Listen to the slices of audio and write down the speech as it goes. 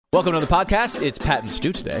Welcome to the podcast. It's Pat and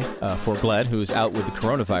Stu today for Glenn, who's out with the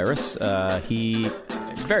coronavirus.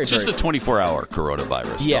 Just a 24-hour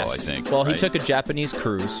coronavirus, yes. Though, I think. Well, right? He took a Japanese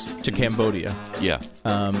cruise to Cambodia. Yeah.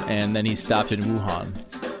 And then he stopped in Wuhan.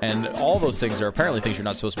 And all those things are apparently things you're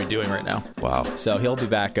not supposed to be doing right now. Wow. So he'll be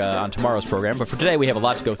back on tomorrow's program. But for today, we have a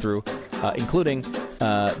lot to go through, including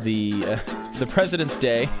the President's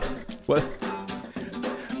Day.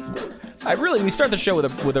 We start the show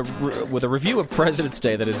with a review of President's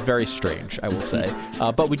Day that is very strange, I will say.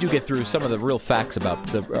 But we do get through some of the real facts about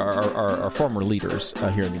our former leaders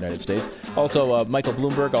here in the United States. Also, Michael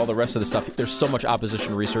Bloomberg, all the rest of the stuff. There's so much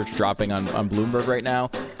opposition research dropping on Bloomberg right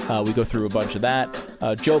now. We go through a bunch of that.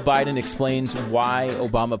 Joe Biden explains why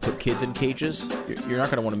Obama put kids in cages. You're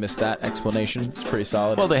not going to want to miss that explanation. It's pretty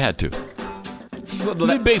solid. Well, they had to.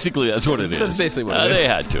 Basically, that's what it is. That's basically what it is. They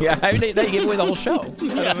had to. Yeah, I mean, they gave away the whole show. I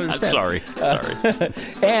don't understand. Sorry.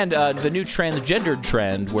 And the new transgendered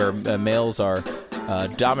trend where males are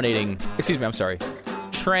dominating... Excuse me, I'm sorry.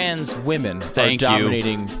 Trans women are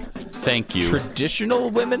dominating... Thank you. Traditional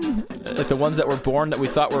women, like the ones that were born that we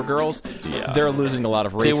thought were girls, yeah. They're losing a lot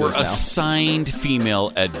of races now. They were assigned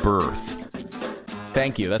female at birth.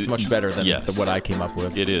 Thank you. That's much better than what I came up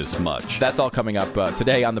with. It is much. That's all coming up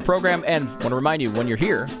today on the program. And I want to remind you, when you're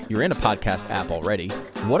here, you're in a podcast app already.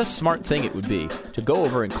 What a smart thing it would be to go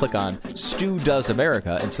over and click on Stu Does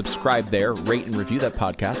America and subscribe there, rate and review that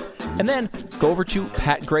podcast. And then go over to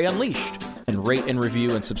Pat Gray Unleashed and rate and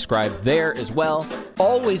review and subscribe there as well.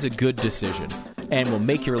 Always a good decision and will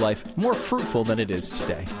make your life more fruitful than it is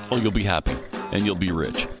today. Oh, you'll be happy and you'll be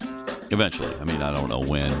rich. Eventually. I mean, I don't know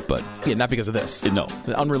when, but... Yeah, not because of this. No.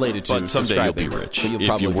 Unrelated to But someday you'll be rich. You'll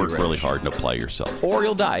if you work really hard and apply yourself. Or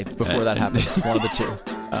you'll die before that happens. One of the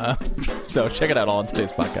two. So check it out all on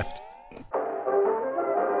today's podcast.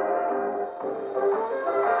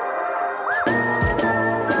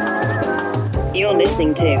 You're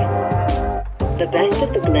listening to the best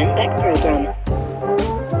of the Glenn Beck program.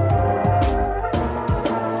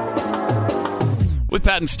 With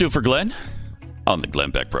Pat and Stu for Glenn on the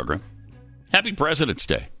Glenn Beck program. Happy President's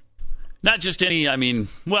Day. Not just any,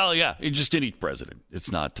 just any president.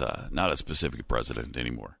 It's not a specific president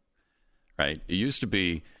anymore, right? It used to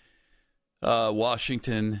be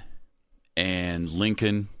Washington and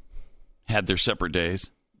Lincoln had their separate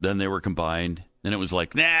days. Then they were combined. Then it was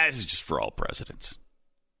like, this is just for all presidents.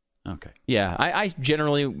 Okay. Yeah, I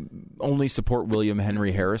generally only support William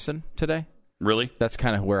Henry Harrison today. Really? That's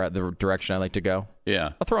kind of where the direction I like to go.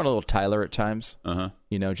 Yeah. I'll throw in a little Tyler at times. Uh-huh.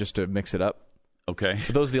 Just to mix it up. Okay.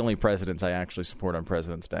 But those are the only presidents I actually support on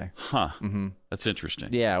President's Day. Huh. Mm-hmm. That's interesting.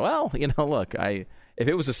 Yeah, well, look, if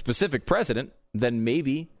it was a specific president, then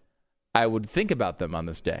maybe I would think about them on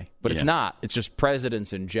this day. But it's not. It's just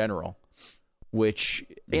presidents in general, which,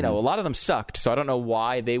 a lot of them sucked. So I don't know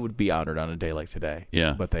why they would be honored on a day like today.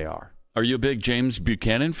 Yeah. But they are. Are you a big James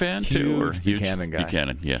Buchanan fan, too? Huge Buchanan guy.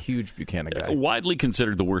 Buchanan, yeah. Huge Buchanan guy. Widely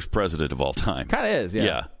considered the worst president of all time. Kind of is,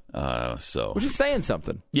 yeah. Yeah. Which is saying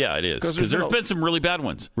something. Yeah, it is. Because there's been some really bad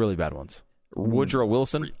ones. Really bad ones. Woodrow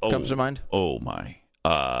Wilson comes to mind. Oh, my.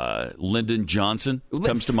 Lyndon Johnson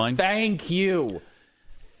comes to mind. Thank you.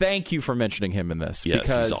 Thank you for mentioning him in this. Yes,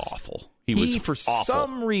 because he's awful. He was for awful.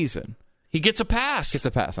 some reason... He gets a pass. Gets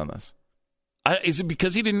a pass on this. Is it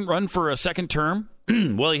because he didn't run for a second term?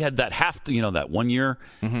 Well, he had that that 1 year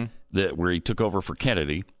where he took over for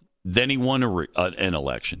Kennedy. Then he won an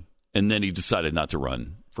election, and then he decided not to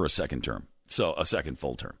run for a second term, so a second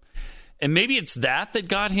full term. And maybe it's that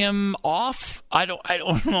got him off. I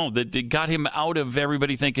don't know that got him out of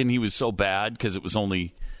everybody thinking he was so bad because it was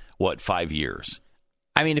only 5 years.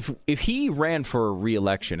 I mean, if he ran for a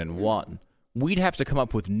re-election and won, we'd have to come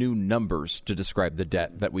up with new numbers to describe the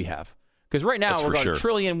debt that we have. Because right now, we're going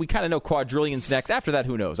trillion. We kind of know quadrillions next. After that,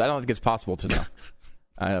 who knows? I don't think it's possible to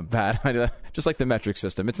know. Just like the metric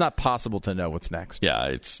system. It's not possible to know what's next.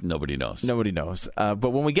 Yeah, nobody knows. Nobody knows. But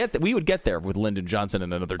when we get we would get there with Lyndon Johnson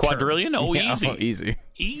in another quadrillion? term. Oh, easy.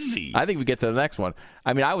 Easy. I think we get to the next one.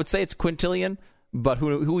 I mean, I would say it's quintillion, but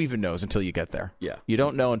who even knows until you get there? Yeah. You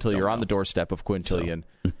don't know until you're on the doorstep of quintillion.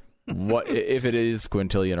 So. What if it is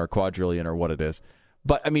quintillion or quadrillion or what it is.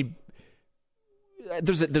 But, I mean...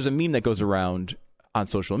 There's a meme that goes around on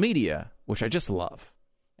social media, which I just love.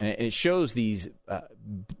 And it shows these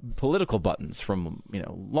political buttons from,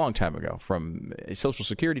 a long time ago, from Social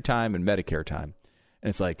Security time and Medicare time. And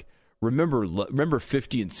it's like, remember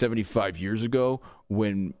 50 and 75 years ago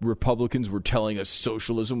when Republicans were telling us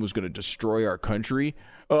socialism was going to destroy our country?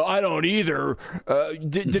 I don't either.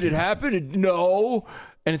 Did it happen? No.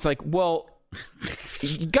 And it's like, well,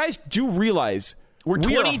 you guys do realize We're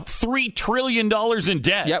 $23 trillion in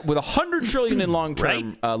debt. Yeah, with $100 trillion in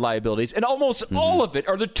long-term liabilities, and almost all of it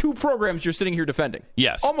are the two programs you're sitting here defending.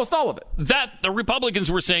 Yes. Almost all of it. That the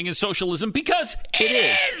Republicans were saying is socialism because it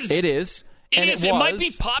is. It is. It is. It might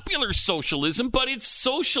be popular socialism, but it's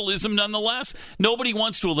socialism nonetheless. Nobody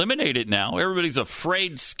wants to eliminate it now. Everybody's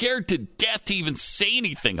afraid, scared to death to even say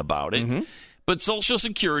anything about it. Mm-hmm. But Social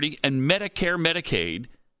Security and Medicare, Medicaid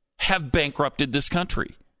have bankrupted this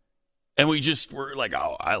country. And we're like,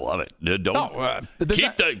 oh, I love it.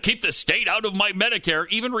 Keep the state out of my Medicare.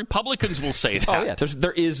 Even Republicans will say that. Oh yeah,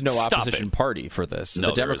 there is no opposition party for this. No,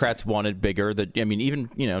 the Democrats want it bigger.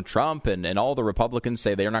 Even Trump and all the Republicans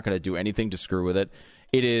say they're not going to do anything to screw with it.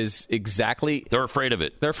 It is exactly. They're afraid of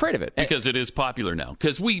it. They're afraid of it because it is popular now.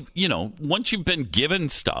 Because once you've been given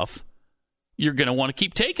stuff, you're going to want to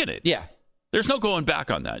keep taking it. Yeah, there's no going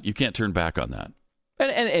back on that. You can't turn back on that.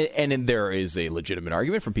 And there is a legitimate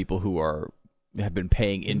argument from people who have been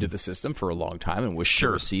paying into the system for a long time and wish to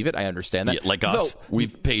receive it. I understand that. Yeah, like us,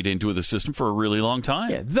 we've paid into the system for a really long time.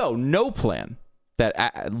 Yeah, though no plan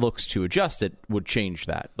that looks to adjust it would change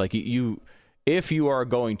that. Like if you are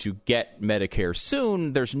going to get Medicare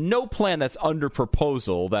soon, there's no plan that's under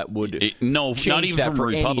proposal that would change not even that from for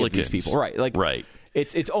Republicans. Any of these people. Right.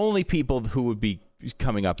 It's only people who would be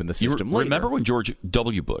coming up in the system later. Remember when George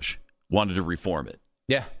W. Bush wanted to reform it?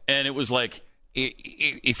 Yeah. And it was like,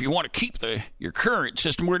 if you want to keep your current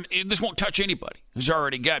system, this won't touch anybody who's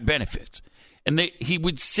already got benefits. And he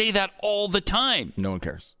would say that all the time. No one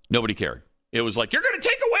cares. Nobody cared. It was like, you're going to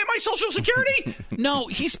take away my Social Security? No,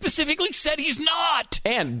 he specifically said he's not.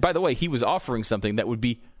 And, by the way, he was offering something that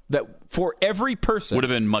for every person would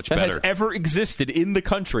have been much better. Has ever existed in the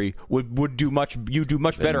country would do much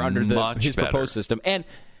better under his proposed system. And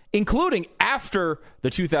including after the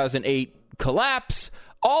 2008 collapse,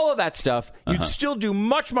 all of that stuff, you'd still do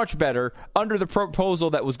much, much better under the proposal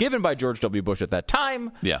that was given by George W. Bush at that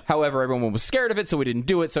time. Yeah. However, everyone was scared of it, so we didn't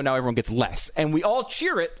do it, so now everyone gets less. And we all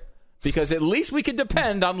cheer it because at least we can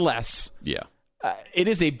depend on less. Yeah. It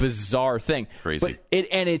is a bizarre thing. Crazy. But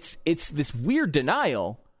it's this weird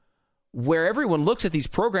denial where everyone looks at these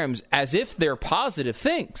programs as if they're positive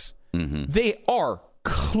things. Mm-hmm. They are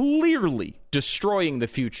clearly destroying the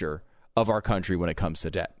future of our country when it comes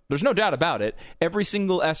to debt. There's no doubt about it. Every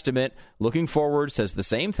single estimate looking forward says the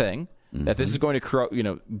same thing, that this is going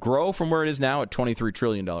to grow from where it is now at $23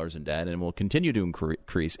 trillion in debt and will continue to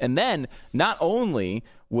increase. And then not only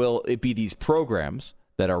will it be these programs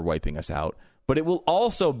that are wiping us out, but it will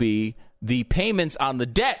also be the payments on the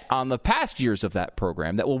debt on the past years of that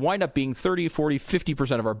program that will wind up being 30, 40,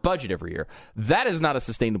 50% of our budget every year. That is not a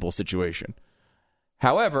sustainable situation.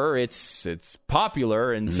 However, it's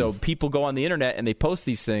popular, and so people go on the internet and they post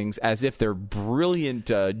these things as if they're brilliant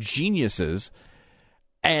geniuses.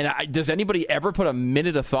 And does anybody ever put a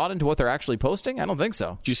minute of thought into what they're actually posting? I don't think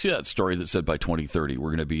so. Do you see that story that said by 2030 we're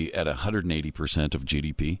going to be at 180% of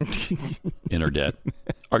GDP in our debt?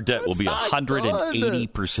 Our debt will be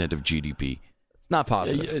 180% of GDP. It's not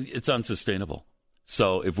positive. It's unsustainable.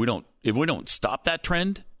 So if we don't stop that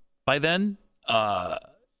trend by then,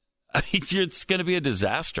 it's going to be a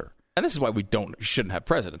disaster. And this is why we shouldn't have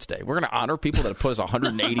President's Day. We're going to honor people that have put us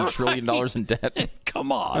 $180 trillion in debt.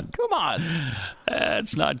 Come on.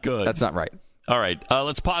 That's not good. That's not right. All right.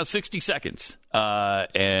 Let's pause 60 seconds,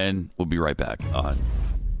 and we'll be right back on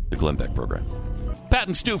the Glenn Beck program. Pat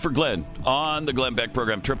and Stu for Glenn on the Glenn Beck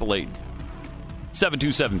program,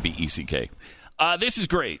 888-727-BECK. This is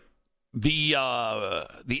great. The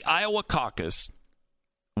Iowa caucus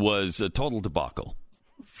was a total debacle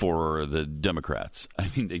for the Democrats. I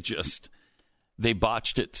mean, they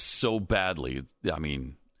botched it so badly. I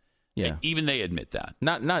mean, yeah, even they admit that.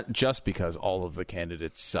 Not just because all of the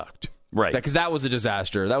candidates sucked, right? Because that was a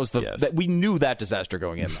disaster. That was we knew that disaster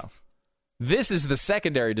going in, though. This is the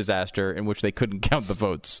secondary disaster in which they couldn't count the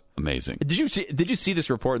votes. Amazing. Did you see this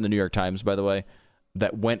report in the New York Times, by the way,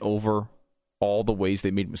 that went over all the ways they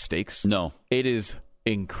made mistakes? No. It is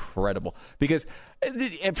incredible. Because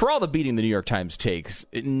for all the beating the New York Times takes,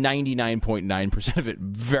 99.9% of it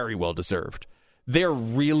very well deserved. They're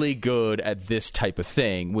really good at this type of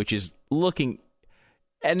thing, which is looking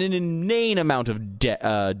at an inane amount of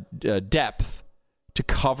depth to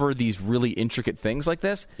cover these really intricate things like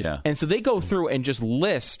this. Yeah. And so they go through and just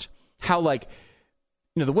list how, like,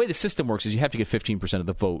 the way the system works is you have to get 15% of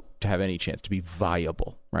the vote to have any chance to be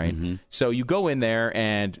viable, right? Mm-hmm. So you go in there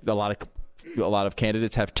and a lot of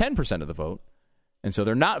candidates have 10% of the vote, and so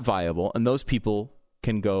they're not viable, and those people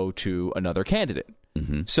can go to another candidate.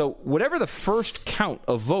 Mm-hmm. So whatever the first count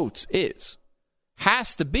of votes is,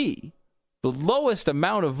 has to be the lowest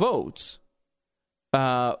amount of votes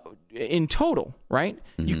in total, right?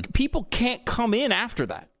 People can't come in after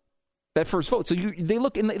that first vote. So they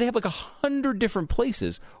look and they have like 100 different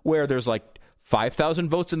places where there's like 5,000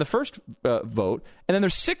 votes in the first vote, and then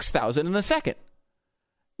there's 6,000 in the second.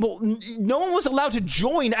 Well, no one was allowed to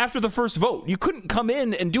join after the first vote. You couldn't come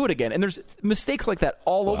in and do it again. And there's mistakes like that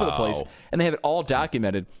all over the place, and they have it all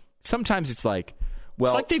documented. Sometimes it's like,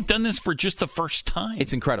 well, it's like they've done this for just the first time.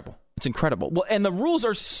 It's incredible. It's incredible. Well, and the rules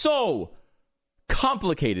are so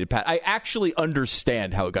complicated, Pat. I actually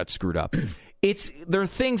understand how it got screwed up. There are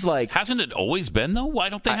things like... Hasn't it always been, though? Why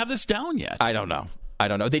don't they have this down yet? I don't know.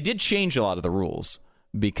 They did change a lot of the rules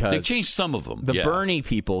because... They changed some of them. The Bernie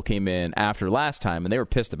people came in after last time, and they were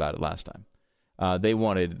pissed about it last time.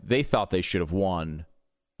 They thought they should have won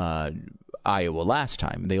Iowa last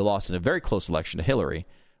time. They lost in a very close election to Hillary.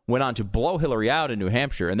 Went on to blow Hillary out in New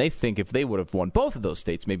Hampshire, and they think if they would have won both of those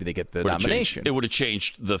states, maybe they get the nomination. It would have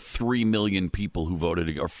changed the 3 million people who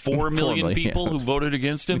voted, or 4 million people who voted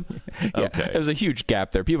against him. Okay, there was a huge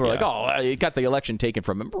gap there. People were like, "Oh, he got the election taken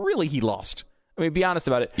from him." But really, he lost. I mean, be honest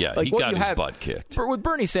about it. Yeah, like, he got his butt kicked. With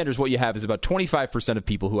Bernie Sanders, what you have is about 25% of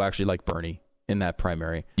people who actually like Bernie in that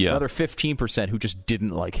primary. Yeah. Another 15% who just didn't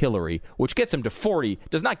like Hillary, which gets him to 40,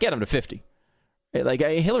 does not get him to 50. Like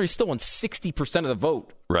Hillary still won 60% of the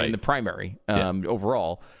vote in the primary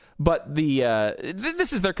overall. But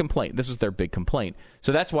this is their complaint. This was their big complaint.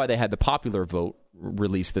 So that's why they had the popular vote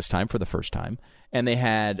released this time for the first time. And they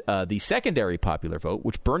had the secondary popular vote,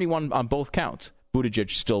 which Bernie won on both counts.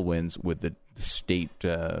 Buttigieg still wins with the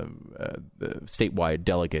statewide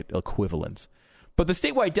delegate equivalents. But the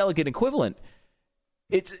statewide delegate equivalent,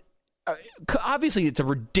 it's obviously it's a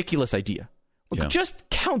ridiculous idea. Yeah. Just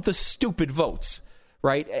count the stupid votes,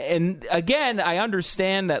 right? And again, I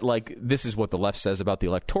understand that like this is what the left says about the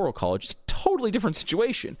Electoral College. It's a totally different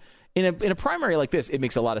situation. In a primary like this, it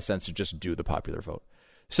makes a lot of sense to just do the popular vote.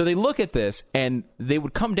 So they look at this, and they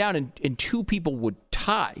would come down, and two people would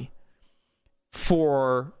tie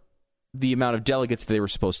for the amount of delegates they were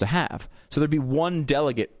supposed to have. So there'd be one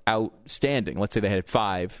delegate outstanding. Let's say they had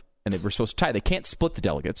 5, and they were supposed to tie. They can't split the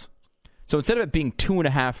delegates. So instead of it being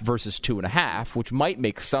 2.5 versus 2.5, which might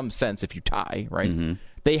make some sense if you tie, right? Mm-hmm.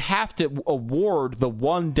 They have to award the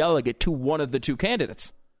one delegate to one of the two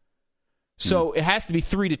candidates. So it has to be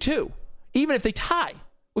 3-2, even if they tie,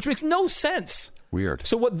 which makes no sense. Weird.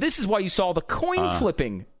 So this is why you saw the coin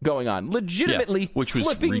flipping going on, legitimately which was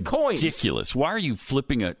flipping coins. Ridiculous. Why are you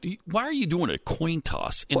Why are you doing a coin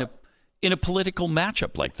toss in a political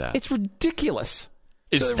matchup like that? It's ridiculous.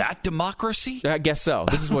 Is that democracy? I guess so.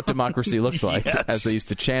 This is what democracy looks like, Yes. as they used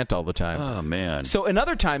to chant all the time. Oh, man. So in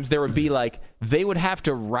other times, there would be like, they would have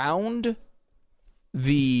to round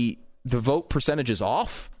the vote percentages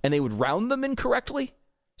off, and they would round them incorrectly.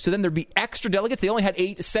 So then there'd be extra delegates. They only had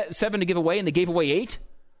 7 to give away, and they gave away 8.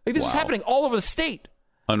 Like, this is happening all over the state.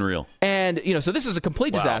 Unreal. And, so this is a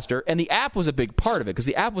complete disaster, and the app was a big part of it, because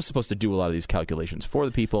the app was supposed to do a lot of these calculations for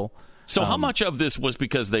the people. So how much of this was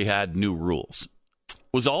because they had new rules?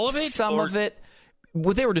 Was all of it? Some of it.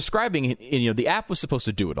 What they were describing, the app was supposed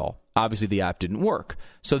to do it all. Obviously, the app didn't work.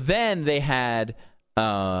 So then they had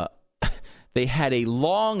a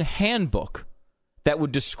long handbook that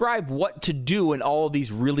would describe what to do in all of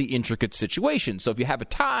these really intricate situations. So if you have a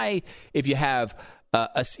tie, if you have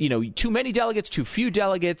too many delegates, too few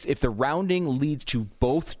delegates, if the rounding leads to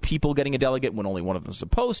both people getting a delegate when only one of them is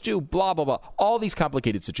supposed to, blah, blah, blah, all these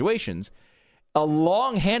complicated situations. A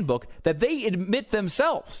long handbook that they admit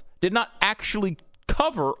themselves did not actually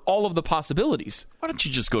cover all of the possibilities. Why don't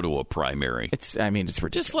you just go to a primary? It's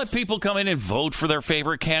ridiculous. Just let people come in and vote for their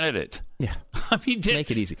favorite candidate. Yeah. I mean, make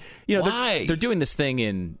it easy. Why? They're doing this thing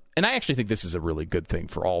and I actually think this is a really good thing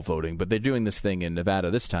for all voting, but they're doing this thing in Nevada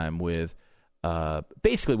this time with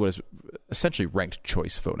basically what is essentially ranked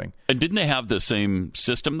choice voting. And didn't they have the same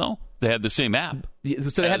system, though? They had the same app.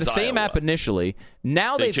 So they had the same app initially.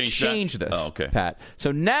 Now they've changed this, Pat.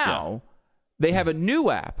 So now they have a new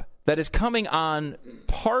app that is coming on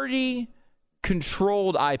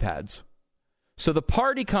party-controlled iPads. So the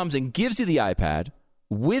party comes and gives you the iPad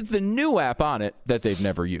with the new app on it that they've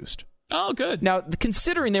never used. Oh, good. Now,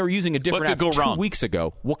 considering they were using a different app 2 weeks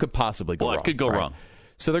ago, what could possibly go wrong? What could go wrong?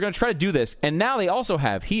 So they're going to try to do this. And now they also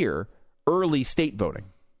have here early state voting.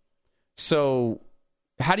 So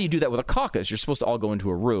how do you do that with a caucus? You're supposed to all go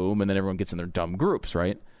into a room, and then everyone gets in their dumb groups,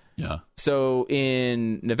 right? Yeah. So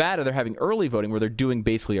in Nevada, they're having early voting where they're doing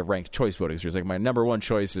basically a ranked choice voting. So it's like, my number 1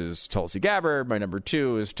 choice is Tulsi Gabbard, my number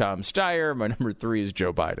 2 is Tom Steyer, my number 3 is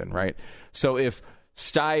Joe Biden, right? So if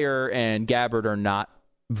Steyer and Gabbard are not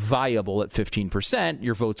viable at 15%,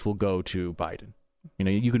 your votes will go to Biden.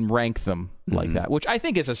 You can rank them like that, which I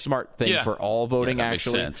think is a smart thing for all voting,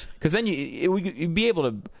 actually. Because then you'd be able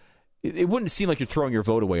to... It wouldn't seem like you're throwing your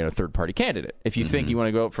vote away on a third-party candidate. If you think you want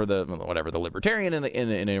to go for the libertarian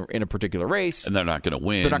in a particular race... And they're not going to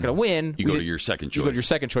win. You go to your second choice. You go to your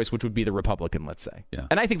second choice, which would be the Republican, let's say. Yeah.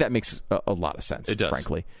 And I think that makes a lot of sense, it does.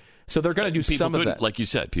 frankly. So they're going to do some of that. Like you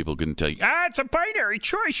said, people couldn't tell you, it's a binary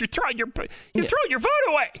choice. You're throwing your vote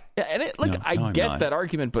away. Yeah, and I get that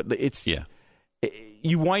argument, but it's... Yeah.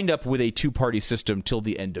 You wind up with a two-party system till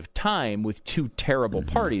the end of time with two terrible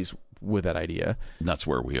parties with that idea. And that's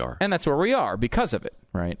where we are. And that's where we are because of it,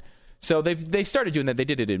 right? So they've started doing that. They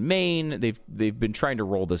did it in Maine. They've been trying to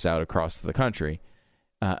roll this out across the country,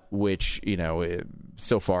 which,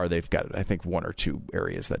 so far they've got, I think, one or two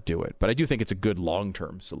areas that do it. But I do think it's a good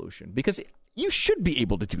long-term solution because you should be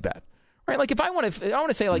able to do that, right? Like if I want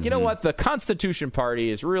to say, like, you know what, the Constitution Party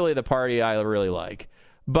is really the party I really like.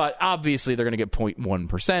 But obviously, they're going to get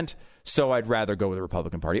 0.1%, so I'd rather go with the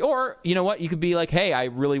Republican Party. Or, you know what? You could be like, hey, I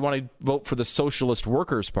really want to vote for the Socialist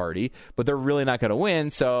Workers' Party, but they're really not going to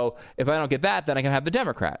win, so if I don't get that, then I can have the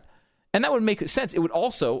Democrat. And that would make sense. It would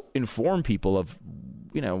also inform people of,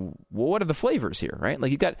 what are the flavors here, right?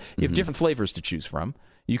 Like, you have different flavors to choose from.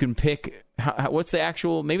 You can pick, what's the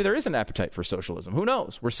actual, maybe there is an appetite for socialism. Who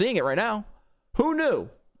knows? We're seeing it right now. Who knew?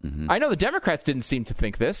 I know the Democrats didn't seem to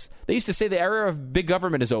think this. They used to say the era of big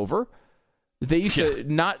government is over. They used to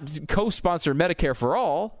not co-sponsor Medicare for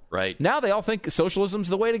all. Right. Now they all think socialism's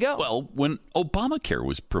the way to go. Well, when Obamacare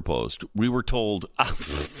was proposed, we were told,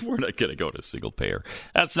 we're not going to go to single payer.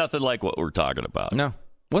 That's nothing like what we're talking about. No.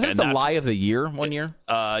 Wasn't it the lie of the year one year?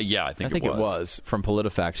 Yeah, I think it was from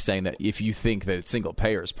PolitiFact saying that if you think that single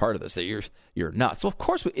payer is part of this, that you're nuts. Well, of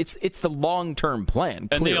course, it's the long-term plan,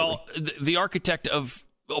 clearly. And the architect of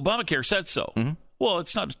Obamacare said so. Well,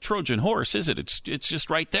 it's not a Trojan horse, is it? It's just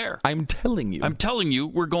right there. I'm telling you,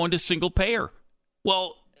 we're going to single payer.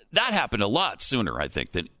 Well, that happened a lot sooner, I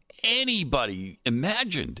think, than anybody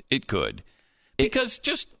imagined it could. Because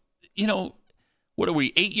what are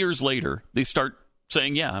we, 8 years later, they start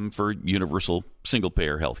saying, yeah, I'm for universal single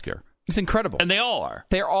payer health care. It's incredible. And they all are.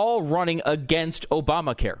 They're all running against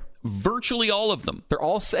Obamacare. Virtually all of them. They're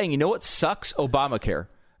all saying, you know what sucks? Obamacare.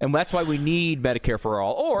 And that's why we need Medicare for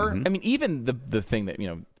all. Or, I mean, even the thing that,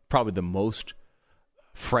 probably the most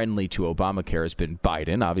friendly to Obamacare has been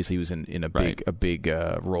Biden. Obviously, he was in a big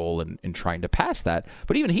role in trying to pass that.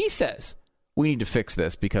 But even he says, we need to fix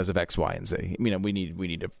this because of X, Y, and Z. We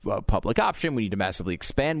need a public option. We need to massively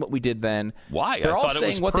expand what we did then. Why? They're all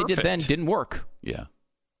saying what they did then didn't work. Yeah.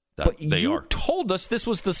 But you told us this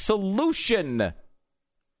was the solution.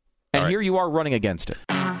 And here you are running against it.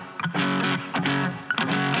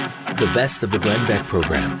 The best of the Glenn Beck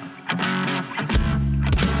program.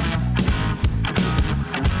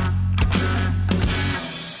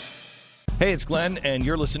 Hey, it's Glenn, and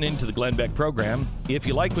you're listening to the Glenn Beck program. If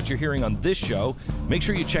you like what you're hearing on this show, make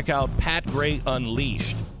sure you check out Pat Gray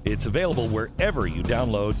Unleashed. It's available wherever you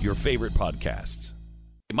download your favorite podcasts.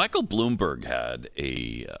 Michael Bloomberg had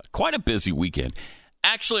quite a busy weekend.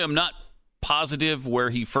 Actually, I'm not positive where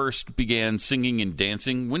he first began singing and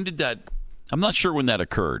dancing. When did that? I'm not sure when that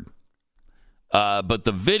occurred. But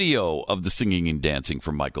the video of the singing and dancing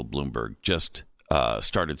from Michael Bloomberg just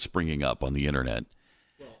started springing up on the internet.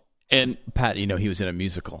 And Pat, he was in a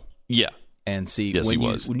musical. Yeah. And see, yes, he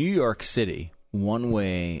was. New York City, one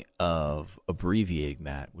way of abbreviating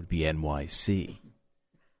that would be NYC.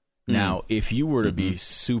 Now, if you were to be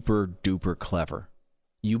super duper clever,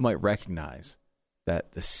 you might recognize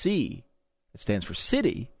that the C, that stands for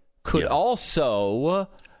city, could also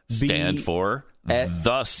stand for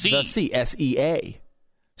the sea. The sea, SEA.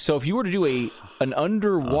 So if you were to do an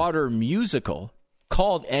underwater musical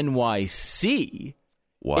called NYC,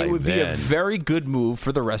 it would be a very good move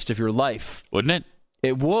for the rest of your life. Wouldn't it?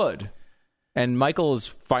 It would. And Michael is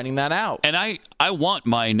finding that out. And I want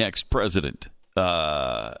my next president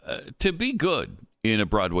to be good in a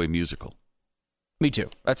Broadway musical. Me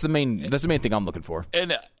too. That's the main thing I'm looking for.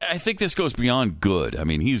 And I think this goes beyond good. I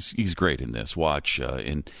mean, he's great in this. Watch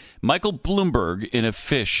in Michael Bloomberg in a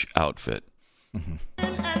fish outfit. In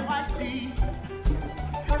NYC.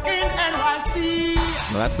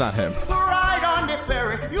 No, that's not him. Right on the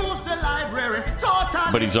ferry, use the library.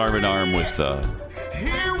 But he's arm in arm with, I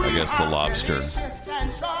guess, the lobster.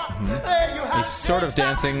 He's sort of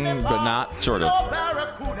dancing, but not. Sort of.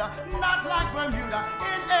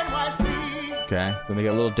 Okay, then they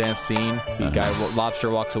get a little dance scene. The lobster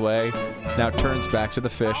walks away. Now turns back to the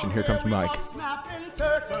fish, and here comes Mike.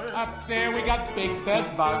 Up there we got big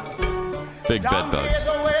bed bugs. Big bed bugs.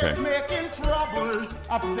 Okay.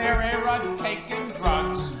 Up there A-Rod's taking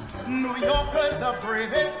drugs. New Yorkers, the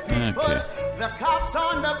bravest people. Okay. The cops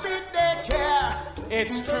on the beat, they care.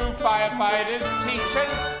 It's true, firefighters,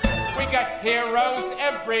 teachers. We got heroes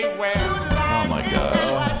everywhere. Oh my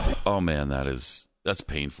God. Oh man, that's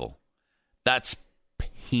painful. That's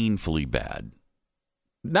painfully bad.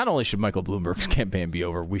 Not only should Michael Bloomberg's campaign be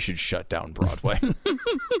over, we should shut down Broadway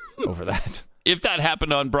over that. If that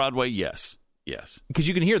happened on Broadway, yes. Because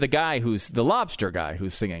you can hear the guy who's the lobster guy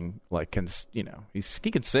who's singing, like,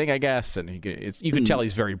 he can sing, I guess, and you can tell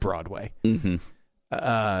he's very Broadway. Mm-hmm.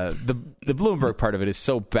 The Bloomberg part of it is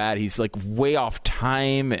so bad. He's like way off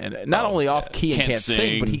time, and not only off key and can't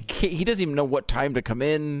sing, but he doesn't even know what time to come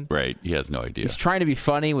in. Right, he has no idea. He's trying to be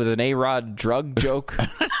funny with an A-Rod drug joke.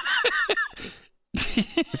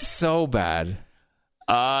 It's so bad.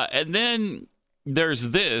 And then there's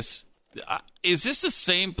this. Is this the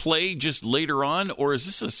same play just later on, or is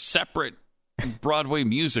this a separate Broadway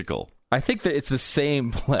musical? I think that it's the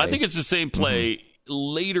same play. I think it's the same play. Mm-hmm.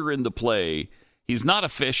 Later in the play, he's not a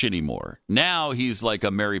fish anymore. Now he's like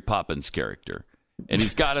a Mary Poppins character, and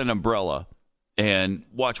he's got an umbrella. And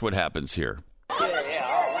watch what happens here.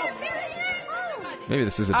 Maybe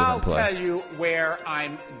this is a different play. I'll tell you where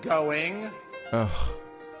I'm going.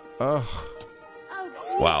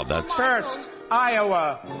 Wow, that's... First,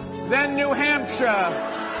 Iowa, then New Hampshire.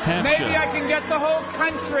 Maybe I can get the whole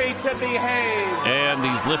country to behave. And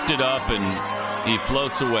he's lifted up and he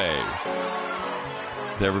floats away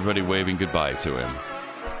with everybody waving goodbye to him.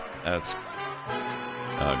 That's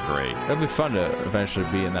great. It'll be fun to eventually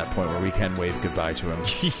be in that point where we can wave goodbye to him.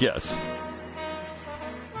 Yes.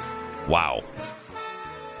 Wow.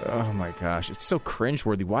 Oh, my gosh. It's so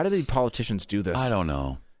cringeworthy. Why do the politicians do this? I don't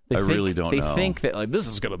know. I really don't know. They think that, like, this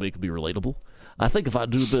is going to make me relatable. I think if I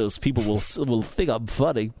do this, people will think I'm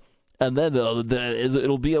funny, and then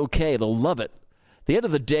it'll be okay. They'll love it. At the end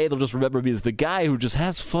of the day, they'll just remember me as the guy who just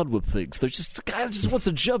has fun with things. They're just the guy who just wants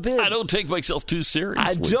to jump in. I don't take myself too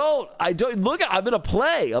seriously. I don't. Look, I'm in a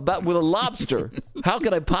play with a lobster. How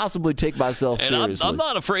can I possibly take myself seriously? I'm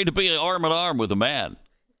not afraid to be arm in arm with a man.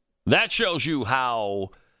 That shows you how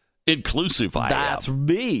inclusive I am. That's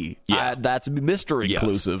me. Yeah. That's Mr.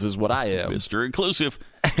 Inclusive is what I am. Mr. Inclusive.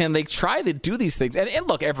 And they try to do these things. And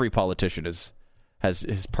look, every politician has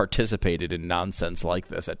participated in nonsense like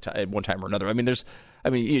this at one time or another. I mean,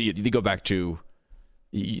 you go back to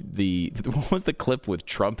what was the clip with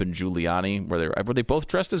Trump and Giuliani were they both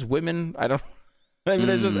dressed as women?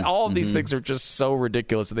 There's just, all of these things are just so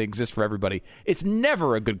ridiculous and they exist for everybody. It's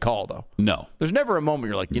never a good call, though. No. There's never a moment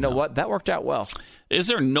you're like, you know what? That worked out well. Is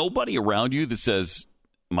there nobody around you that says,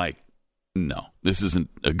 Mike, no, this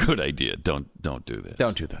isn't a good idea. Don't do this.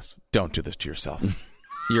 Don't do this. Don't do this to yourself.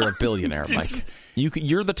 You're a billionaire, Mike.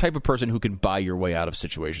 You're the type of person who can buy your way out of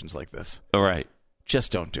situations like this. All right.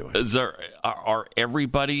 Just don't do it. Is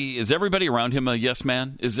everybody around him a yes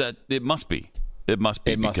man? It must be. It must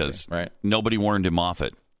be because right. Nobody warned him off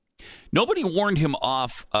it. Nobody warned him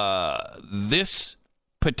off this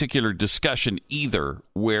particular discussion either,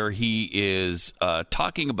 where he is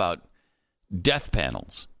talking about death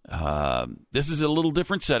panels. This is a little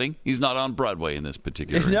different setting. He's not on Broadway in this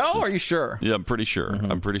particular instance. No, are you sure? Yeah, I'm pretty sure.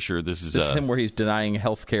 Mm-hmm. I'm pretty sure this is him where he's denying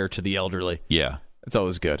health care to the elderly. Yeah. It's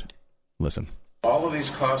always good. Listen. All of these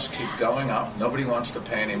costs keep going up. Nobody wants to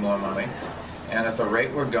pay any more money. And at the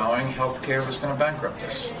rate we're going, healthcare is going to bankrupt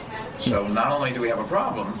us. So not only do we have a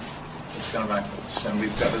problem, it's going to bankrupt us. And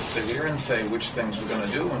we've got to sit here and say which things we're going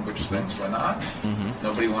to do and which things we're not. Mm-hmm.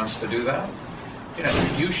 Nobody wants to do that.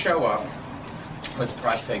 You show up with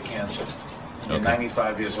prostate cancer. You're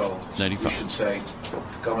 95 years old. 95. You should say,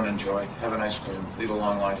 go and enjoy. Have a nice career. Lead a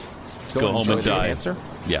long life. Go home and die. Cancer?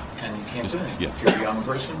 Yeah. And you can't do anything. Yeah. If you're a young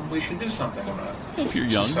person, we should do something about it. If you're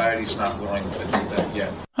young. Society's not willing to do that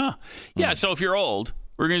yet. Huh. Yeah, so if you're old,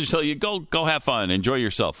 we're going to tell you, go have fun. Enjoy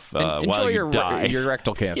yourself enjoy while you die. Your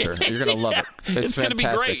rectal cancer. You're going to love it. It's going to be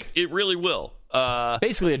great. It really will.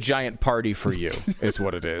 Basically a giant party for you is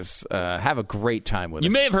what it is. Have a great time with it.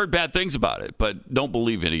 You may have heard bad things about it, but don't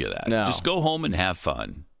believe any of that. No. Just go home and have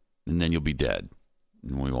fun, and then you'll be dead.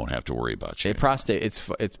 And we won't have to worry about you.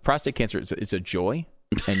 It's prostate cancer. It's a joy,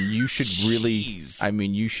 and you should really. I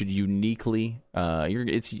mean, you should uniquely.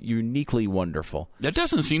 It's uniquely wonderful. That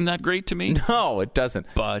doesn't seem that great to me. No, it doesn't.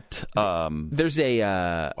 But there's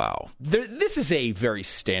a wow. This is a very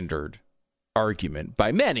standard argument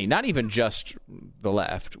by many, not even just the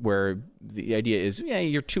left, where the idea is,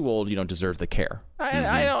 you're too old, you don't deserve the care.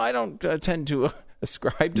 I don't tend to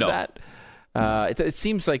ascribe to that. It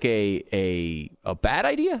seems like a bad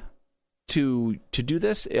idea to do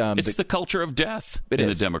this. It's the culture of death in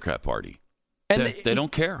the Democrat Party. And they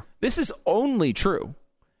don't care. This is only true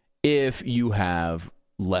if you have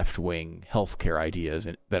left-wing healthcare ideas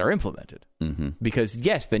that are implemented. Mm-hmm. Because,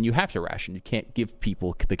 yes, then you have to ration. You can't give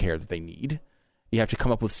people the care that they need. You have to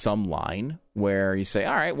come up with some line where you say,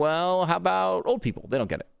 all right, well, how about old people? They don't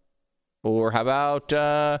get it. Or how about,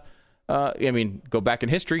 go back in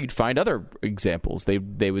history, you'd find other examples. They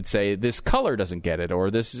would say this color doesn't get it,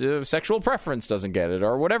 or this sexual preference doesn't get it,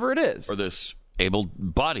 or whatever it is. Or this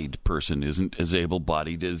able-bodied person isn't as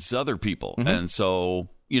able-bodied as other people. Mm-hmm. And so,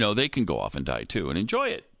 they can go off and die too and enjoy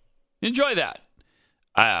it. Enjoy that.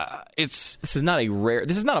 This is not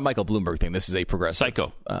a Michael Bloomberg thing. This is a progressive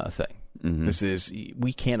psycho thing. Mm-hmm. This is,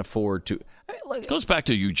 we can't afford to. It goes back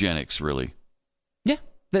to eugenics, really. Yeah.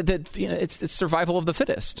 It's survival of the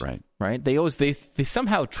fittest. Right. They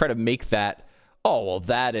somehow try to make that,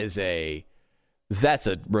 that's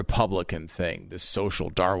a Republican thing. This social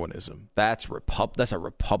Darwinism. That's a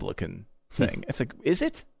Republican thing. It's like, is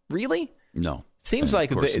it really? No. Seems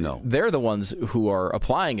like they're the ones who are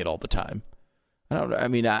applying it all the time. I don't know. I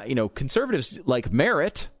mean, conservatives like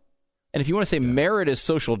merit. And if you want to say merit is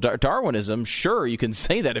social Darwinism, sure, you can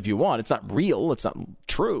say that if you want. It's not real. It's not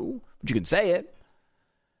true. But you can say it.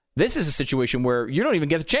 This is a situation where you don't even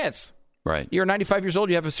get a chance. Right. You're 95 years old.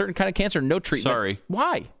 You have a certain kind of cancer. No treatment. Sorry.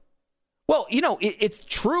 Why? Well, it's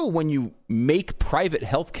true when you make private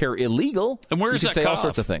health care illegal. And where is that cut off? All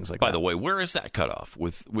sorts of things like that. By the way, where is that cutoff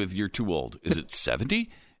with you're too old? Is it 70?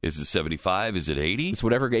 Is it 75? Is it 80? It's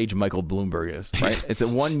whatever age Michael Bloomberg is, right? It's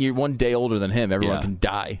one day older than him. Everyone can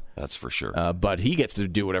die. That's for sure. But he gets to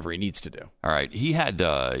do whatever he needs to do. All right. He had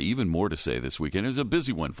even more to say this weekend. It was a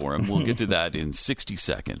busy one for him. We'll get to that in 60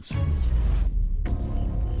 seconds.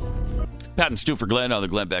 Pat and Stu for Glenn on the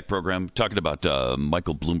Glenn Beck program, talking about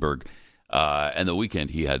Michael Bloomberg and the weekend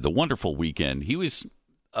he had, the wonderful weekend. He was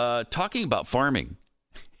talking about farming.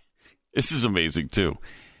 This is amazing, too.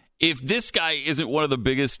 If this guy isn't one of the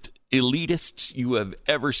biggest elitists you have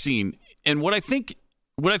ever seen, and what I think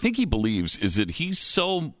he believes is that he's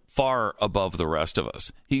so far above the rest of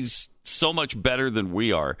us, he's so much better than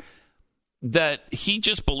we are, that he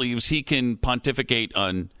just believes he can pontificate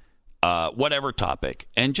on whatever topic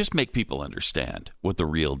and just make people understand what the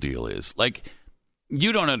real deal is. Like,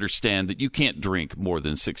 you don't understand that you can't drink more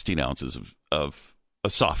than 16 ounces of a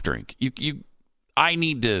soft drink. I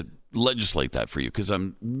need to legislate that for you because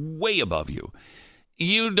I'm way above you.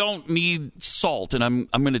 You don't need salt, and I'm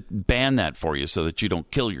going to ban that for you so that you don't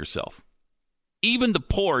kill yourself. Even the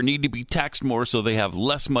poor need to be taxed more so they have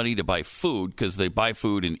less money to buy food because they buy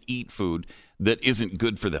food and eat food that isn't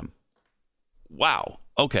good for them. Wow.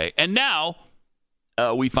 Okay. And now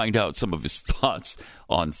we find out some of his thoughts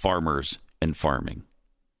on farmers and farming.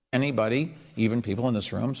 Anybody, even people in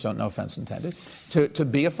this room, so no offense intended, to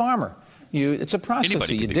be a farmer. It's a process.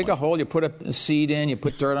 You dig a hole, you put a seed in, you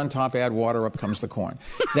put dirt on top, add water, up comes the corn.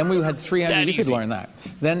 Then we had 300. You could learn that.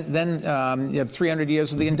 Then you have 300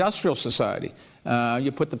 years of the Industrial Society.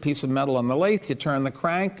 You put the piece of metal on the lathe, you turn the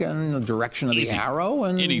crank in the direction of the arrow,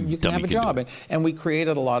 and you can have a job. And we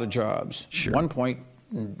created a lot of jobs. Sure. At one point,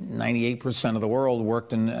 98% of the world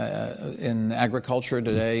worked in agriculture.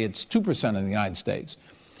 Today, it's 2% in the United States.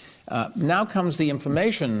 Now comes the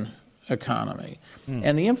information economy.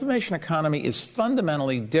 And the information economy is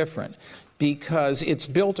fundamentally different because it's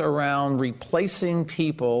built around replacing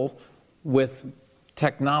people with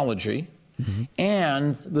technology. Mm-hmm.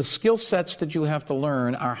 And the skill sets that you have to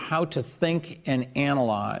learn are how to think and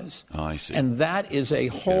analyze. Oh, I see. And that is a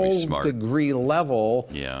whole degree level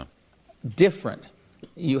different.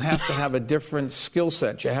 You have to have a different skill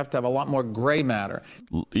set. You have to have a lot more gray matter.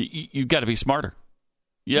 You've got to be smarter.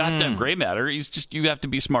 You have to have gray matter. You have to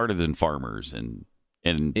be smarter than farmers and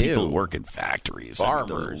people who work in factories.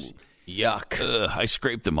 Farmers. Yuck. I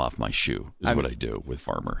scrape them off my shoe is what I do with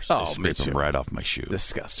farmers. Oh, I scrape them right off my shoe.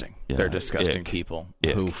 Disgusting. Yeah, they're disgusting people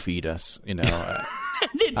who feed us.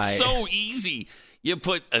 It's so easy. You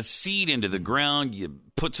put a seed into the ground, you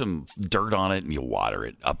put some dirt on it, and you water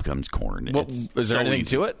it. Up comes corn. Well, is there anything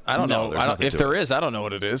to it? I don't know. If there is, I don't know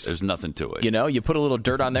what it is. There's nothing to it. You put a little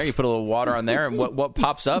dirt on there, you put a little water on there, and what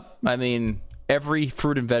pops up? I mean, every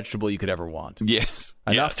fruit and vegetable you could ever want. Yes.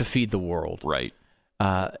 Enough to feed the world. Right.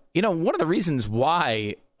 One of the reasons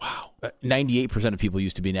why 98% of people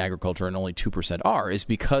used to be in agriculture and only 2% are is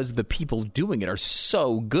because the people doing it are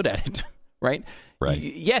so good at it, right? Right.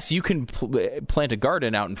 Yes, you can plant a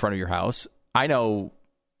garden out in front of your house. I know.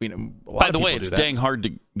 By the way, it's dang hard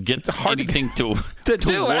to get anything to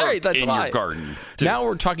do work in your garden. Now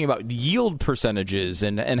we're talking about yield percentages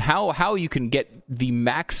and how you can get the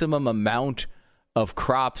maximum amount of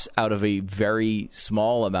crops out of a very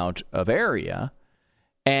small amount of area.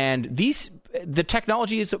 And the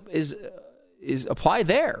technology is is apply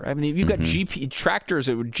there. I mean, you've got tractors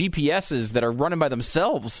with GPSs that are running by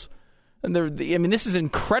themselves. And this is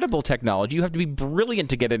incredible technology. You have to be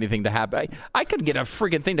brilliant to get anything to happen. I couldn't get a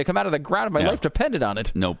friggin' thing to come out of the ground if my life depended on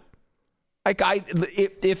it. Nope.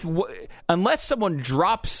 Unless someone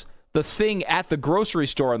drops the thing at the grocery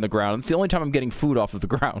store on the ground, it's the only time I'm getting food off of the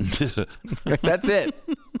ground. That's it.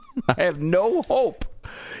 I have no hope.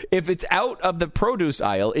 If it's out of the produce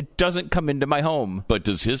aisle, it doesn't come into my home. But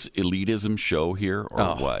does his elitism show here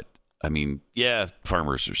or what? I mean,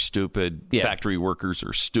 farmers are stupid. Yeah. Factory workers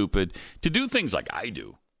are stupid. To do things like I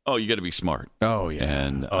do, you got to be smart. Oh, yeah.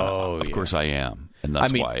 And of course I am. And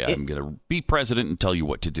that's why I'm going to be president and tell you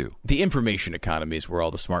what to do. The information economy is where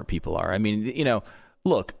all the smart people are. I mean,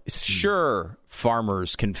 look, sure,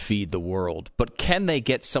 farmers can feed the world, but can they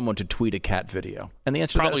get someone to tweet a cat video? And the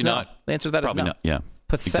answer to that is no. The answer to that is no. Not. Yeah.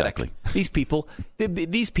 Pathetic. Exactly.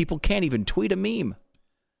 These people can't even tweet a meme.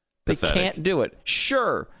 They can't do it.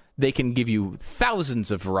 Sure, they can give you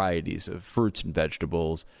thousands of varieties of fruits and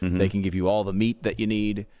vegetables. They can give you all the meat that you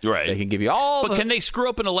need. Right. They can give you all. But can they screw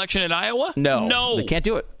up an election in Iowa? No. They can't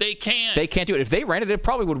do it. They can't. They can't do it. If they ran it, it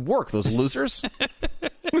probably would work, those losers.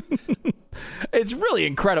 It's really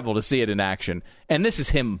incredible to see it in action. And this is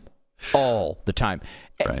him all the time.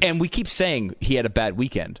 Right. And we keep saying he had a bad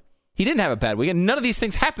weekend. He didn't have a bad weekend. None of these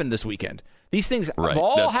things happened this weekend. These things have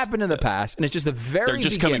all happened in the past, and it's just the very beginning. They're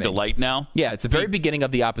just coming to light now? Yeah, it's the very beginning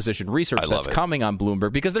of the opposition research that's coming on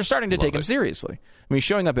Bloomberg because they're starting to take him seriously. I mean, he's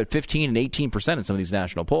showing up at 15 and 18% in some of these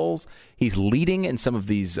national polls. He's leading in some of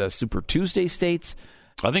these Super Tuesday states.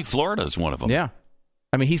 I think Florida is one of them. Yeah.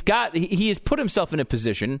 I mean, he has put himself in a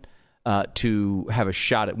position to have a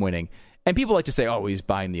shot at winning. And people like to say, he's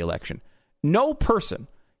buying the election. No person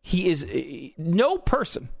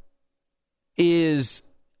is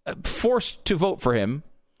forced to vote for him,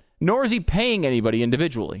 nor is he paying anybody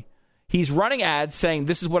individually. He's running ads saying,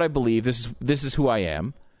 this is what I believe, this is who I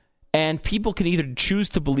am, and people can either choose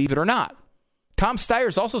to believe it or not. Tom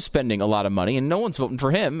Steyer's also spending a lot of money, and no one's voting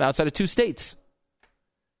for him outside of 2 states.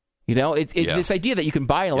 This idea that you can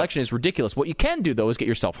buy an election is ridiculous. What you can do, though, is get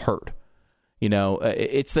yourself heard.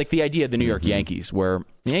 It's like the idea of the New York Yankees, where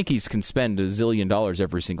the Yankees can spend $1 zillion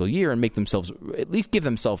every single year and make themselves, at least give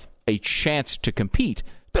themselves a chance to compete.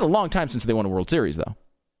 It's been a long time since they won a World Series, though.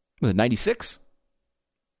 Was it 96?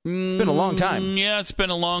 It's been a long time. Yeah, it's been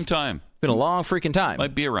a long time. Been a long freaking time.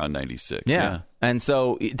 Might be around 96. Yeah. And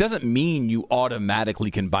so it doesn't mean you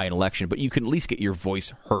automatically can buy an election, but you can at least get your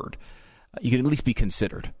voice heard. You can at least be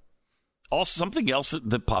considered. Also, something else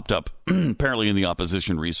that popped up, apparently in the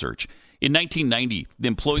opposition research. In 1990, the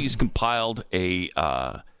employees compiled a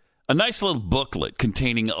nice little booklet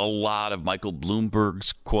containing a lot of Michael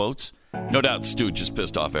Bloomberg's quotes. No doubt Stu just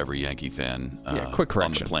pissed off every Yankee fan quick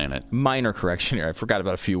correction. on the planet. Minor correction here. I forgot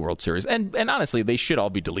about a few World Series. And honestly, they should all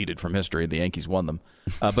be deleted from history. The Yankees won them.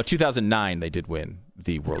 But 2009, they did win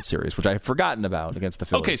the World Series, which I had forgotten about against the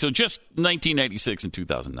Phillies. Okay, so just 1996 and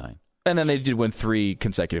 2009. And then they did win 3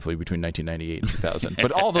 consecutively between 1998 and 2000.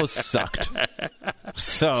 But all those sucked.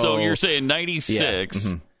 So you're saying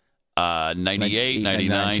 96, 98,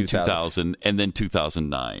 99, 2000, and then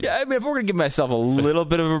 2009. Yeah, I mean, if we're going to give myself a little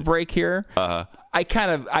bit of a break here, I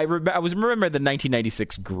remember the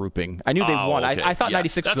 1996 grouping. I knew they won. Okay. I thought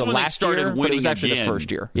 96 was the last year, but it was actually the first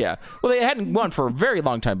year. Yeah. Well, they hadn't won for a very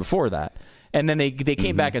long time before that. And then they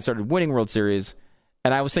came back and started winning World Series.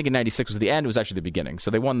 And I was thinking 96 was the end. It was actually the beginning. So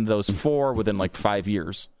they won those 4 within like 5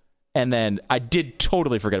 years. And then I did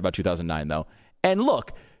totally forget about 2009, though. And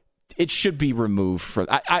look, it should be removed.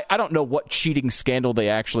 I don't know what cheating scandal they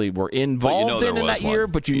actually were involved in that year,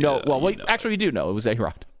 but actually, we do know. It was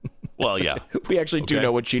A-Rod. Well, yeah. We actually do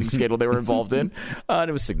know what cheating scandal they were involved in. And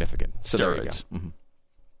it was significant. So there you go. Mm-hmm.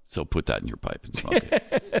 So put that in your pipe and smoke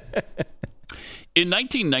it. In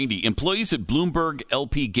 1990, employees at Bloomberg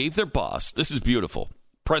LP gave their boss, this is beautiful,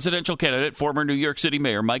 presidential candidate, former New York City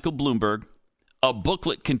Mayor Michael Bloomberg, a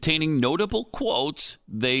booklet containing notable quotes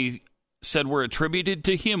they said were attributed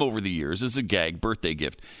to him over the years as a gag birthday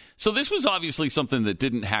gift. So this was obviously something that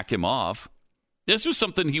didn't hack him off. This was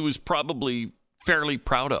something he was probably fairly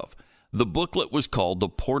proud of. The booklet was called The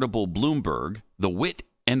Portable Bloomberg, The Wit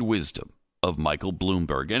and Wisdom of Michael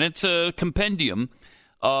Bloomberg. And it's a compendium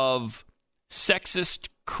of sexist,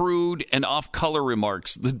 crude, and off-color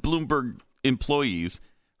remarks that Bloomberg employees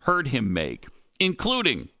heard him make,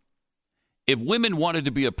 including, if women wanted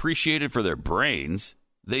to be appreciated for their brains,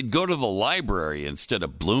 they'd go to the library instead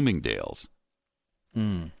of Bloomingdale's.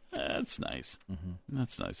 That's nice. Mm-hmm.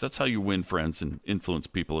 That's nice. That's how you win friends and influence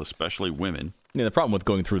people, especially women. Yeah, the problem with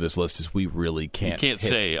going through this list is we really can't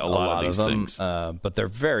say a lot of these them, things. But they're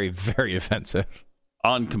very, very offensive.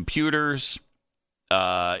 On computers,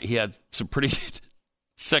 He had some pretty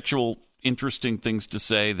sexual, interesting things to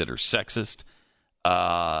say that are sexist.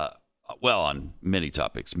 On many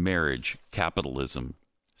topics, marriage, capitalism,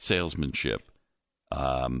 salesmanship,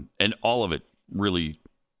 and all of it really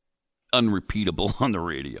unrepeatable on the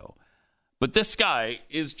radio. But this guy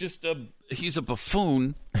is just he's a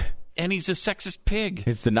buffoon, and he's a sexist pig.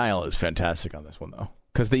 His denial is fantastic on this one, though.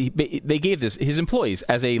 Because they gave this, his employees,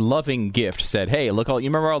 as a loving gift, said, hey, look, you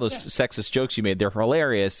remember all those sexist jokes you made? They're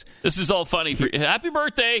hilarious. This is all funny. Happy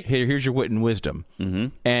birthday. Here's your wit and wisdom. Mm-hmm.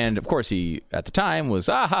 And, of course, he, at the time, was,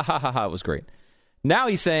 ha, ha, ha, ha, it was great. Now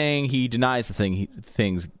he's saying he denies the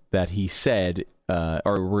things that he said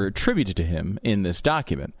or were attributed to him in this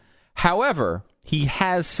document. However, he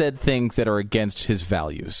has said things that are against his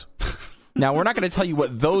values. Now, we're not going to tell you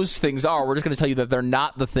what those things are. We're just going to tell you that they're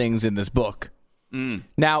not the things in this book. Mm.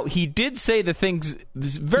 Now, he did say the things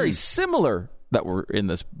very similar that were in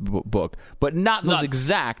this book, but not those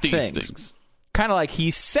exact things. Kind of like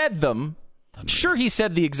he said them. Sure, he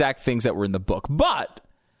said the exact things that were in the book, but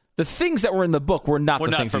the things that were in the book were not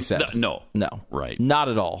the things he said. No. Right. Not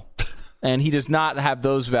at all. And he does not have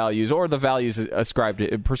those values or the values prescribed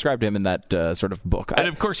to him in that sort of book. And,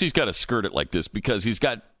 of course, he's got to skirt it like this because he's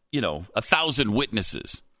got, 1,000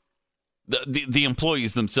 witnesses. The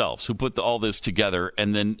employees themselves who put all this together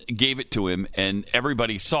and then gave it to him, and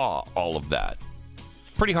everybody saw all of that.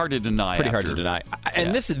 Pretty hard to deny.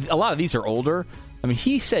 And a lot of these are older. I mean,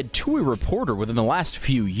 he said to a reporter within the last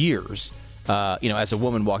few years, as a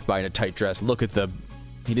woman walked by in a tight dress,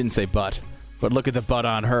 he didn't say butt, but look at the butt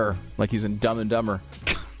on her, like he's in Dumb and Dumber.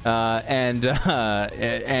 And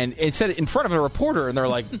it said it in front of a reporter, and they're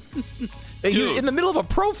like... in the middle of a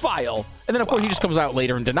profile. And then, of course, he just comes out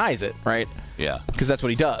later and denies it, right? Yeah. Because that's what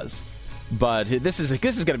he does. But this is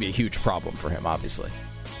going to be a huge problem for him, obviously.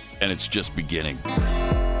 And it's just beginning.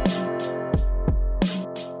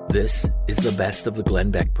 This is the best of the Glenn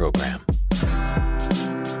Beck program.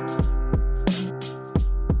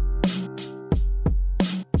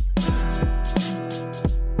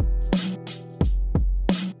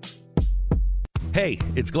 Hey,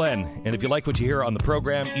 it's Glenn, and if you like what you hear on the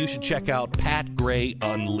program, you should check out Pat Gray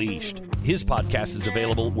Unleashed. His podcast is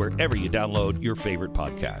available wherever you download your favorite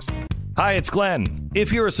podcast. Hi, it's Glenn.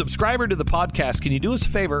 If you're a subscriber to the podcast, can you do us a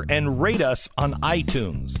favor and rate us on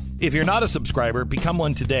iTunes? If you're not a subscriber, become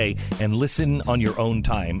one today and listen on your own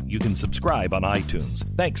time. You can subscribe on iTunes.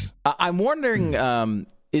 Thanks. I'm wondering,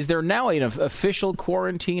 is there now an official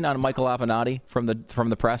quarantine on Michael Avenatti from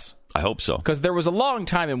the press? I hope so. Because there was a long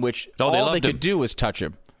time in which all they could do was touch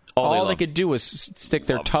him. All they could do was stick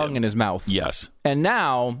their tongue in his mouth. Yes. And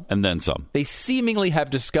now... And then some. They seemingly have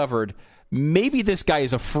discovered maybe this guy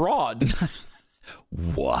is a fraud.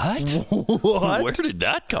 What? Where did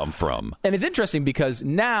that come from? And it's interesting because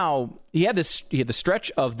now he had the stretch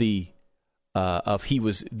of he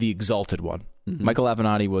was the exalted one. Mm-hmm. Michael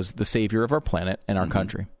Avenatti was the savior of our planet and our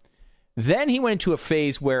country. Then he went into a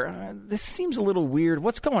phase where this seems a little weird.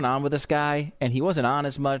 What's going on with this guy? And he wasn't on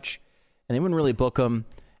as much, and they wouldn't really book him.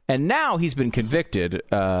 And now he's been convicted,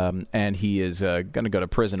 and he is going to go to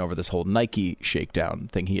prison over this whole Nike shakedown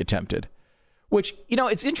thing he attempted. Which,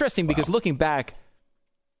 it's interesting because looking back,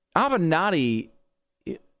 Avenatti,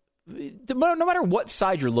 no matter what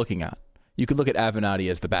side you're looking at, you could look at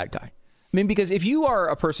Avenatti as the bad guy. I mean, because if you are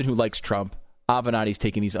a person who likes Trump, Avenatti's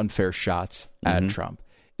taking these unfair shots at Trump.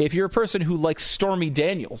 If you're a person who likes Stormy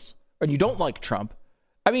Daniels and you don't like Trump,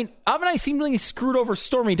 I mean, Avenatti seemingly screwed over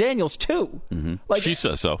Stormy Daniels too. Mm-hmm. Like, she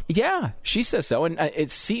says so. Yeah, she says so. And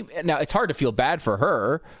now it's hard to feel bad for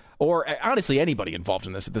her or honestly anybody involved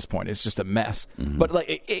in this at this point. It's just a mess. Mm-hmm. But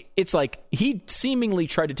like it's like he seemingly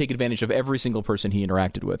tried to take advantage of every single person he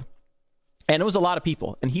interacted with. And it was a lot of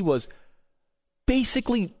people. And he was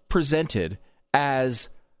basically presented as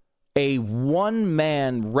a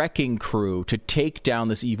one-man wrecking crew to take down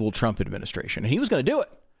this evil Trump administration. And he was going to do it.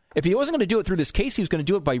 If he wasn't going to do it through this case, he was going to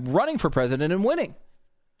do it by running for president and winning.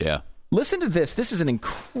 Yeah. Listen to this. This is an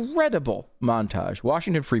incredible montage.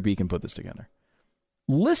 Washington Free Beacon put this together.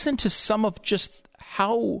 Listen to some of just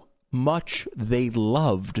how much they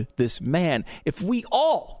loved this man. If we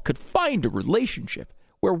all could find a relationship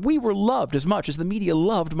where we were loved as much as the media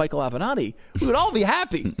loved Michael Avenatti, we would all be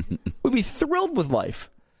happy. We'd be thrilled with life.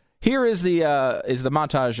 Here is the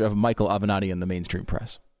montage of Michael Avenatti in the mainstream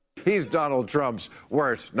press. He's Donald Trump's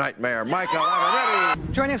worst nightmare. Michael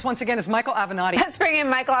Avenatti. Joining us once again is Michael Avenatti. Let's bring in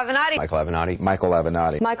Michael Avenatti. Michael Avenatti. Michael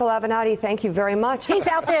Avenatti. Michael Avenatti, thank you very much. He's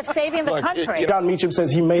out there saving the country. Don Meacham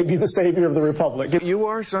says he may be the savior of the republic. You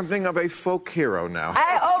are something of a folk hero now.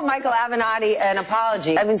 I owe Michael Avenatti an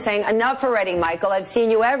apology. I've been saying enough already, Michael. I've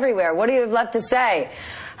seen you everywhere. What do you have left to say?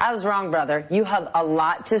 I was wrong, brother. You have a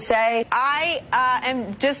lot to say. I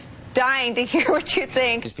am just dying to hear what you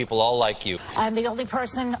think. These people all like you. I'm the only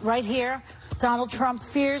person right here Donald Trump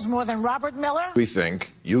fears more than Robert Miller. We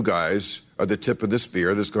think you guys are the tip of the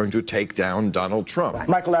spear that's going to take down Donald Trump.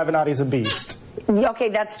 Michael Avenatti's a beast. Okay,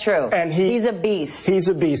 that's true. And he's a beast. He's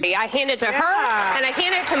a beast. I hand it to her, and I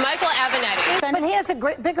hand it to Michael Avenatti. But he has a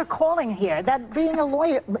bigger calling here. That being a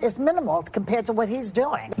lawyer is minimal compared to what he's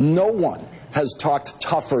doing. No one has talked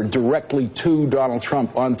tougher directly to Donald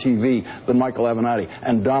Trump on TV than Michael Avenatti.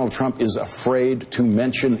 And Donald Trump is afraid to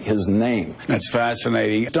mention his name. That's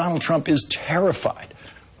fascinating. Donald Trump is terrified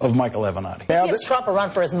of Michael Avenatti. He gives Trump a run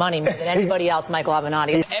for his money more than anybody else, Michael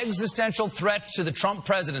Avenatti. An existential threat to the Trump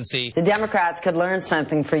presidency. The Democrats could learn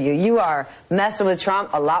something for you. You are messing with Trump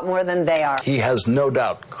a lot more than they are. He has no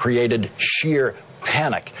doubt created sheer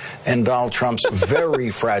panic in Donald Trump's very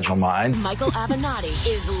fragile mind. Michael Avenatti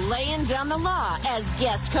is laying down the law as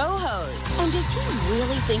guest co-host. And is he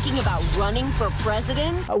really thinking about running for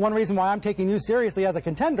president? One reason why I'm taking you seriously as a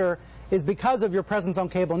contender is because of your presence on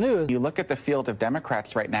cable news. You look at the field of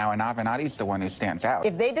Democrats right now, and Avenatti's the one who stands out.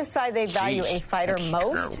 If they decide they value a fighter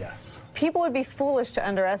most, people would be foolish to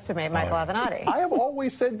underestimate Michael Avenatti. I have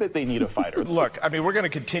always said that they need a fighter. Look, I mean, we're going to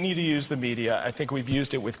continue to use the media. I think we've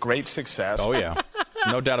used it with great success. Oh, yeah.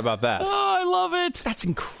 No doubt about that. Oh, I love it. That's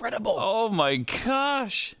incredible. Oh, my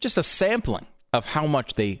gosh. Just a sampling of how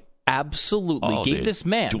much they absolutely gave this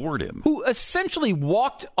man, adored him, who essentially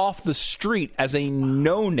walked off the street as a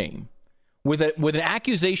no-name with an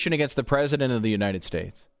accusation against the president of the United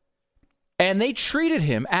States. And they treated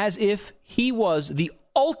him as if he was the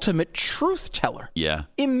ultimate truth teller. Yeah.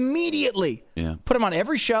 Immediately. Yeah. Put him on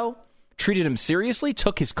every show, treated him seriously,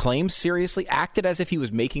 took his claims seriously, acted as if he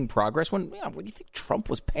was making progress. When do you think Trump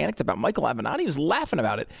was panicked about Michael Avenatti? He was laughing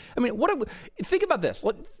about it. I mean, think about this.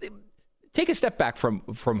 Take a step back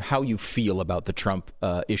from how you feel about the Trump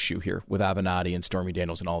issue here with Avenatti and Stormy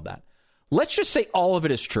Daniels and all of that. Let's just say all of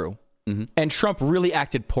it is true, and Trump really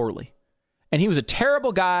acted poorly, and he was a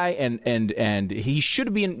terrible guy, and he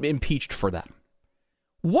should be impeached for that.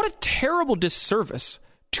 What a terrible disservice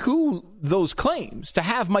to those claims to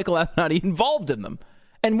have Michael Avenatti involved in them.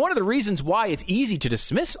 And one of the reasons why it's easy to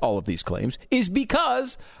dismiss all of these claims is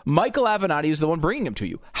because Michael Avenatti is the one bringing them to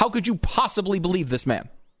you. How could you possibly believe this man?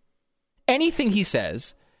 Anything he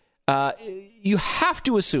says, you have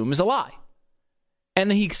to assume is a lie. And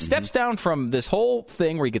then he steps down from this whole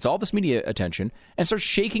thing where he gets all this media attention and starts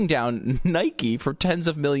shaking down Nike for tens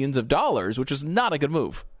of millions of dollars, which is not a good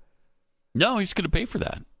move. No, he's going to pay for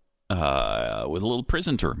that with a little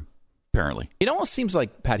prison term, apparently. It almost seems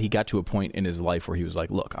like, Pat, he got to a point in his life where he was like,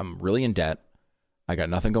 look, I'm really in debt. I got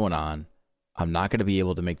nothing going on. I'm not going to be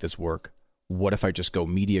able to make this work. What if I just go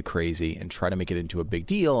media crazy and try to make it into a big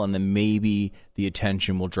deal, and then maybe the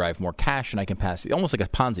attention will drive more cash and I can pass it, almost like a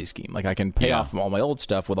Ponzi scheme. Like I can pay off all my old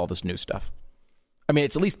stuff with all this new stuff. I mean,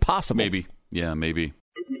 it's at least possible. Maybe. Yeah, maybe.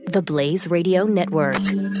 The Blaze Radio Network.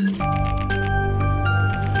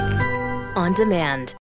 On demand.